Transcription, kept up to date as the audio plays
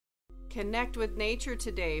Connect with nature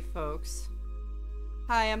today, folks.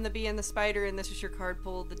 Hi, I'm the bee and the spider, and this is your card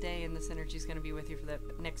pull of the day, and this energy is going to be with you for the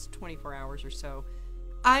next 24 hours or so.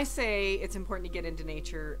 I say it's important to get into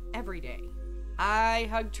nature every day. I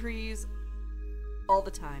hug trees all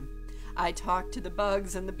the time. I talk to the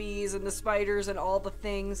bugs and the bees and the spiders and all the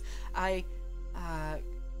things. I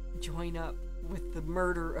join up with the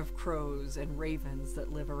murder of crows and ravens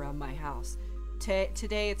that live around my house.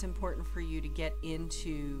 Today it's important for you to get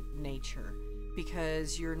into nature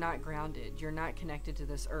because you're not grounded. You're not connected to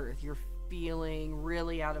this earth. You're feeling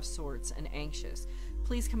really out of sorts and anxious.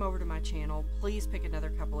 Please come over to my channel. Please pick another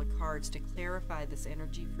couple of cards to clarify this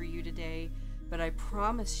energy for you today. But I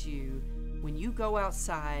promise you, when you go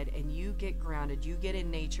outside and you get grounded, you get in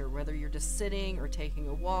nature, whether you're just sitting or taking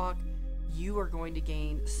a walk, you are going to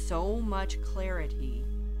gain so much clarity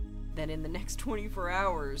that in the next 24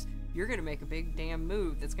 hours, you're going to make a big damn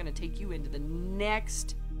move that's going to take you into the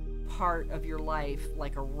next part of your life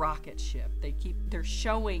like a rocket ship. They're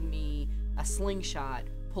showing me a slingshot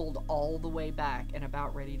pulled all the way back and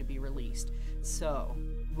about ready to be released. So,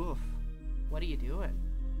 woof, what are you doing?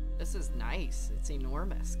 This is nice. It's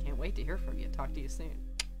enormous. Can't wait to hear from you. Talk to you soon.